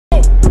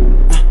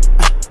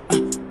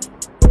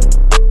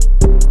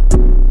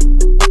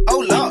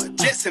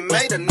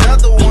made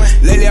another one.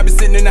 Lately I been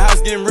sitting in the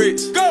house getting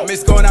rich. I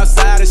miss going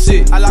outside and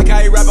shit. I like how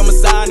he rap, I'ma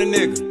sign a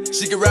nigga.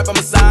 She can rap,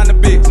 I'ma sign a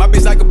bitch. My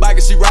bitch like a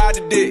biker, she ride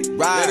the dick.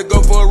 Let her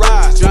go for a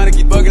ride. Tryna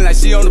keep bugging like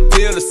she on a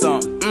pill or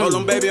something. Hold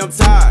on, baby, I'm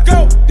tired.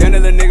 Damn,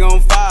 that little nigga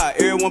on fire.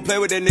 Everyone play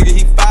with that nigga,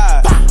 he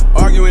fired.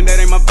 Arguing, that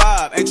ain't my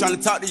vibe. Ain't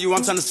tryna talk to you,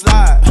 I'm tryna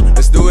slide.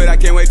 Let's do it, I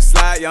can't wait to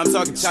slide. Yeah, I'm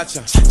talking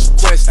cha-cha.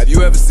 Question, have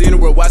you ever seen a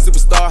worldwide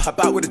superstar hop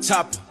out with a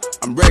chopper?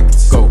 I'm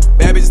reckless. Go.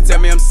 Bad bitches tell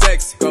me I'm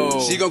sexy. Go.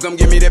 She gon' come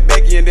give me that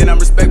Becky and then I'm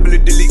respectfully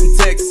deleting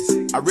texts.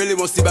 I really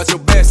won't see about your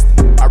best.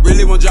 I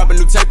really won't drop a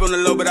new tape on the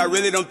low, but I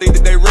really don't think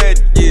that they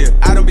ready. Yeah,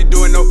 I don't be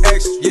doing no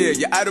extra. Yeah,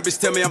 your idol bitch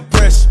tell me I'm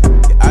fresh.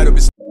 Your idol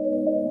bitch.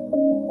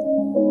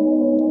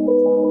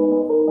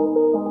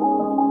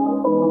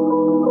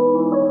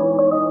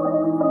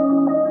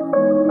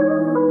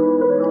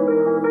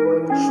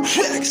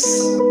 Flex.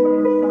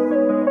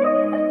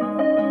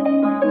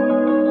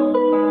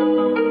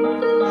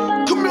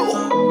 Come here.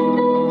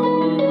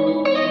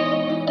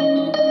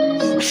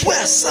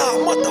 Westside,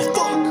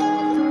 motherfucker.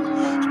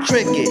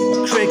 Cricket,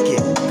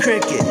 cricket,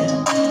 cricket.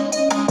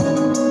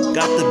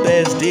 Got the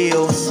best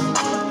deals.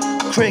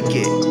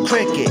 Cricket,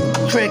 cricket,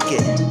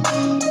 cricket.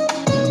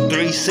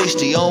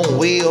 360 on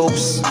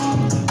wheels.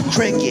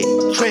 Cricket,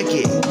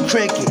 cricket,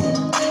 cricket.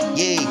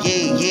 Yeah,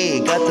 yeah, yeah.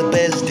 Got the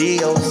best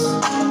deals.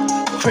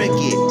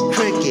 Cricket,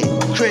 cricket,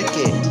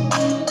 cricket.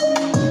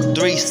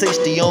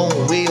 360 on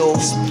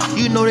wheels.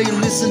 You know they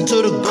listen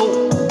to the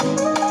GOAT.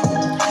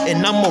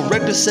 And I'm a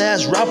reckless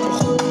ass rapper.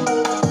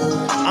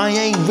 I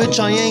ain't rich,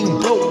 I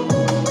ain't broke.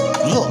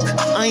 Look,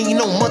 I ain't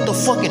no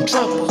motherfucking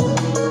trapper.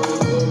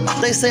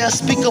 They say I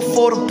speak up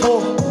for the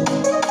poor.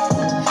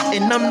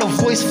 And I'm the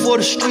voice for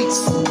the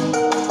streets.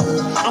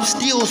 I'm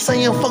still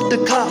saying fuck the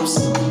cops.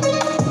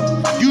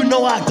 You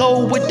know I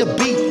go with the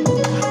beat.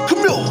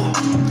 Come here.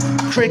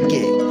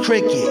 Cricket,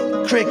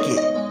 cricket,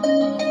 cricket.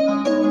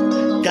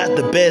 Got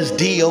the best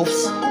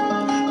deals.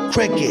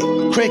 Cricket,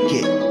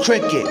 cricket,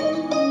 cricket.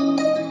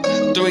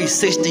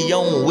 360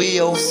 on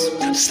wheels.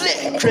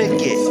 Slick.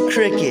 Cricket,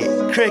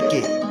 cricket,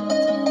 cricket.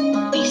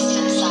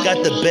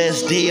 Got the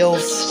best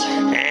deals.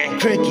 And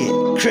cricket,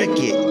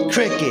 cricket,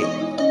 cricket.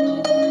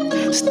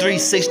 It's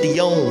 360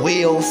 on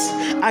wheels.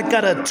 I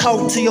gotta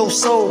talk to your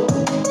soul.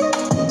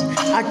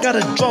 I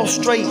gotta draw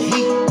straight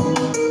heat.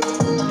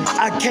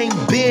 I can't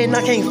bend,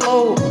 I can't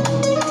fold.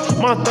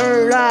 My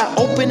third eye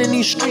open in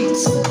these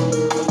streets.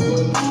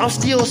 I'm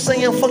still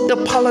saying fuck the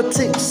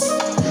politics.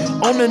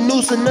 On the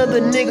news, another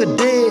nigga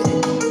dead.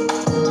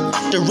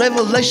 The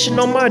revelation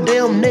on my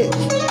damn neck.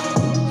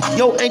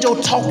 Yo, angel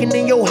talking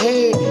in your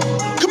head.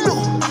 Come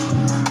on.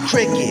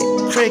 Cricket,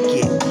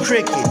 cricket,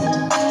 cricket.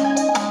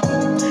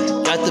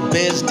 Got the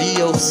best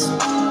deals.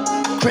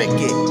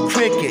 Cricket,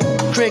 cricket,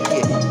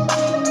 cricket.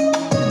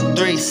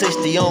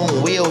 360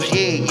 on wheels.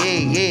 Yeah, yeah,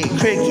 yeah.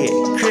 Cricket,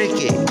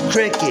 cricket,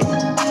 cricket.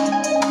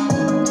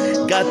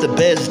 Got the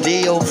best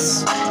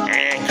deals.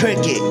 And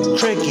cricket,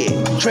 cricket,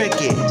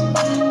 cricket.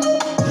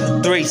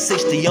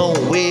 360 on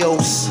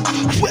wheels.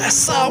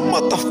 Westside,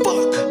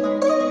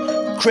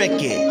 motherfucker.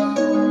 Cricket,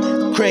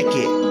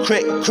 cricket,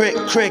 cricket.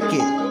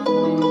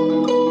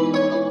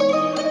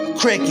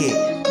 Cricket.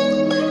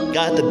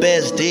 Got the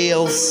best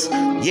deals.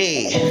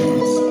 Yeah.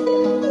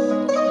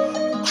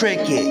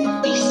 Cricket,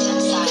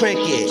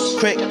 cricket,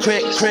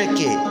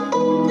 cricket.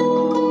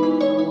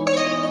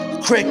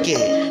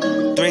 Cricket.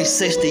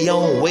 360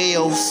 on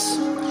wheels.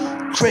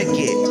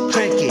 Cricket,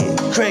 cricket,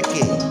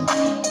 cricket.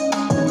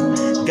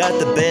 Got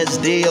the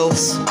best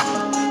deals.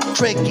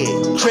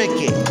 Cricket,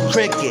 cricket,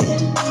 cricket.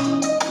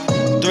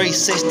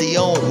 360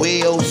 on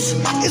wheels.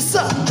 It's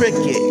up.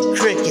 Cricket,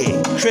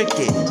 cricket,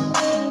 cricket.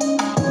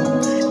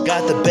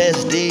 Got the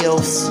best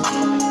deals.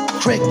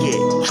 Cricket,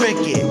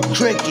 cricket,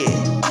 cricket.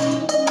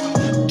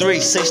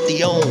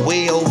 360 on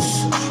wheels.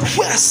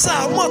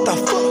 Westside,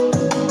 motherfucker.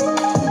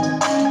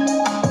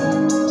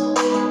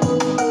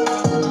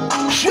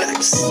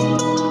 Flex.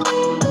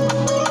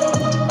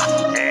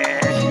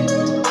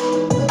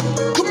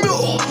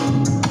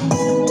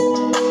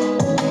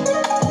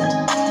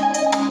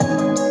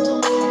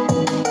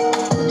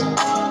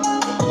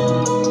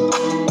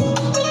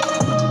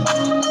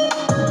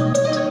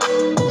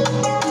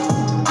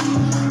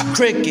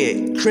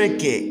 Cricket,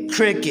 cricket,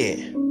 cricket.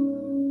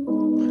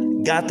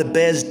 Got the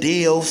best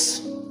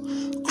deals.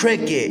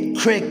 Cricket,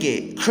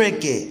 cricket,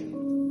 cricket.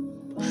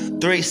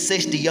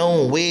 360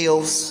 on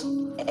wheels.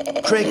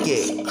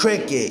 Cricket,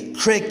 cricket,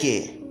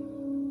 cricket.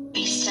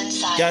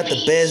 Got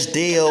the best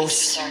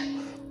deals.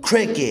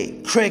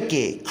 Cricket,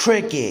 cricket,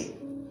 cricket.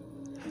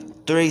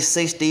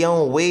 360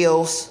 on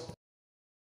wheels.